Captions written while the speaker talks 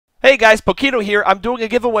Hey guys, Pokito here. I'm doing a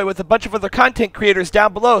giveaway with a bunch of other content creators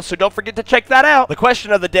down below, so don't forget to check that out. The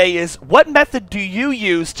question of the day is, what method do you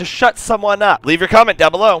use to shut someone up? Leave your comment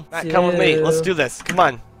down below. Right, come with me. Let's do this. Come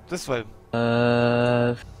on. This way.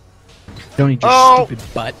 Don't eat your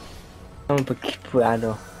stupid butt. I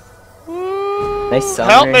know. Nice sun.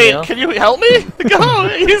 Help me! Can you help me? Go!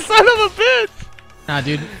 You son of a bitch! Nah,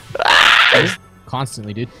 dude.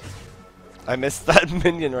 Constantly, dude. I missed that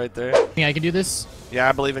minion right there. Think I can do this? Yeah,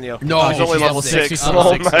 I believe in you. No, he's only level 6. She's Oh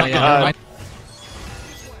level 6. my god.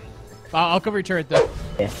 I'll cover your turret though.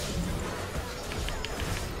 Yeah.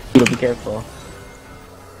 Be careful.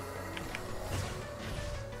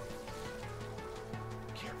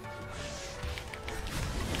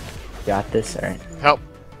 Got this, alright. Help.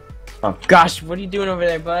 Oh gosh, what are you doing over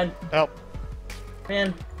there, bud? Help.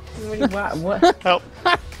 Man, what? Help.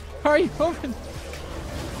 How are you moving?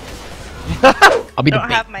 I'll be the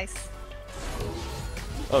bait. Have my.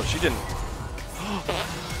 Oh, she didn't.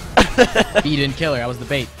 B didn't kill her. I was the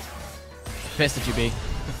bait. Pissed at you, B.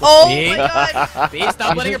 Oh B? my god! B,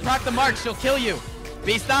 stop letting her proc the mark. She'll kill you.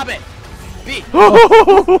 B, stop it. B.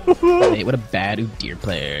 Wait, what a bad deer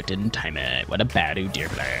player. Didn't time it. What a bad deer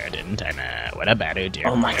player. Didn't time it. What a bad deer.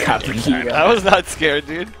 Oh my god, Pokito. I was not scared,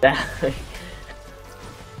 dude. That's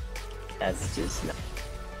just.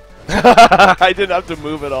 I didn't have to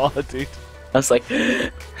move at all, dude. I was like.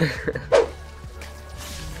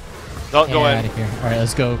 Don't go in. Out of here. All right,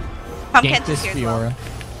 let's go. Pumpkin Gank this Fiora.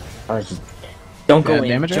 I was just. Don't go in.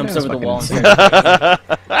 Damage Jumps right over now? the wall.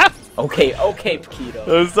 Okay, Pokito.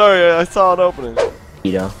 I'm sorry, I saw an opening.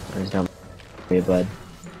 Pokito, I was down. Hey, bud.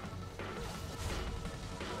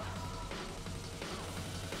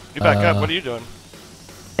 You back up. What are you doing?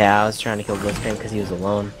 Yeah, I was trying to kill Blitzcrank because he was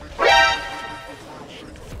alone.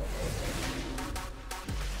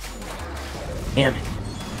 Damn it.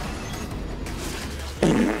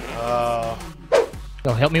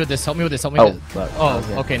 Oh, help me with this. Help me with this. Help me with this. Look, Oh,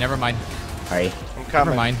 okay. Never mind. Sorry. I'm coming.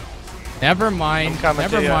 Never mind. Never mind. I'm coming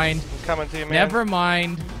Never to mind. you. I'm coming to you, man. Never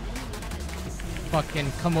mind.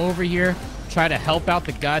 Fucking come over here. Try to help out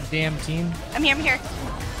the goddamn team. I'm here. I'm here.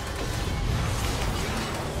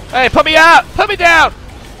 Hey, put me out! Put me down!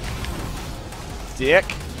 Dick.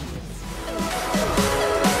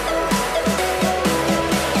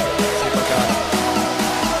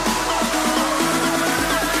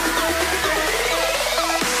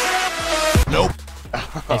 Nope.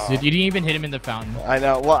 Okay, so you didn't even hit him in the fountain. I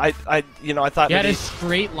know. Well, I thought He had maybe... a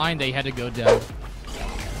straight line that he had to go down.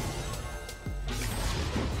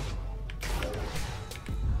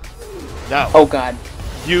 No. Oh god.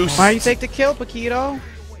 You. Why you take the kill, Pokito?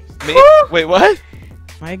 Me? Wait, what?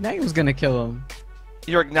 My Ignite was gonna kill him.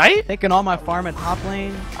 Your Ignite? Taking all my farm at top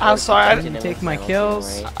lane. I'm sorry. I Didn't take my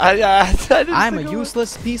kills. I didn't I'm a think it was-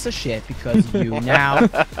 useless piece of shit because of you now.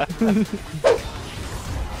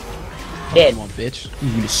 Dead. Come on, bitch. You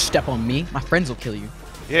need to step on me. My friends will kill you.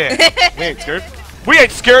 Yeah. We ain't scared. We ain't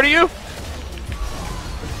scared of you.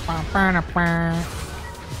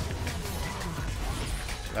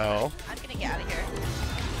 No. I'm gonna get out of here.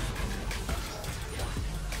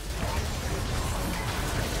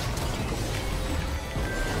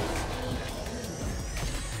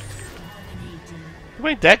 You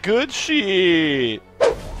ain't that good. Shit.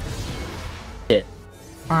 Shit.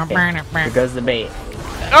 Here goes the bait.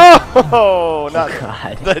 Oh, not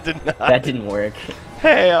God. that. Did not. That didn't work.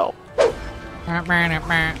 Hell. Nope.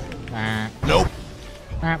 Nope.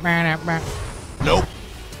 Nope.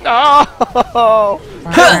 No.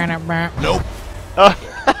 Nope.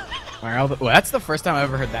 Well, that's the first time I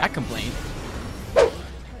ever heard that complaint. So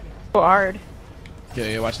hard.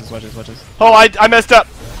 Okay, watch this, watch this, watch this. Oh, I messed up.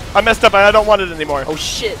 I messed up and I don't want it anymore. Oh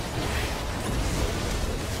shit.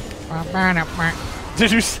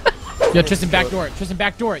 Did you? S Yo, Tristan, backdoor it. Tristan,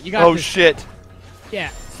 backdoor it. You got Oh this. shit. Yeah.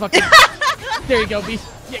 Fucking. There you go, B.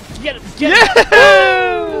 Yeah, get him. Get him.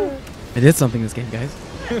 Yeah. I did something this game, guys.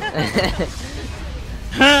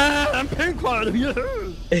 I'm pink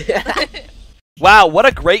one. Wow, what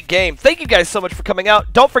a great game. Thank you guys so much for coming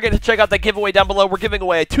out. Don't forget to check out that giveaway down below. We're giving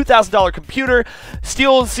away a $2,000 computer,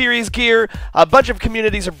 Steel Series gear. A bunch of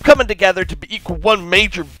communities are coming together to equal one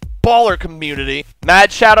major baller community.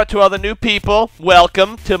 Mad shout out to all the new people.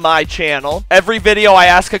 Welcome to my channel. Every video I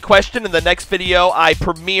ask a question. In the next video I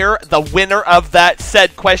premiere the winner of that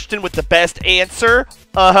said question with the best answer.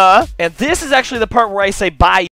 And this is actually the part where I say bye.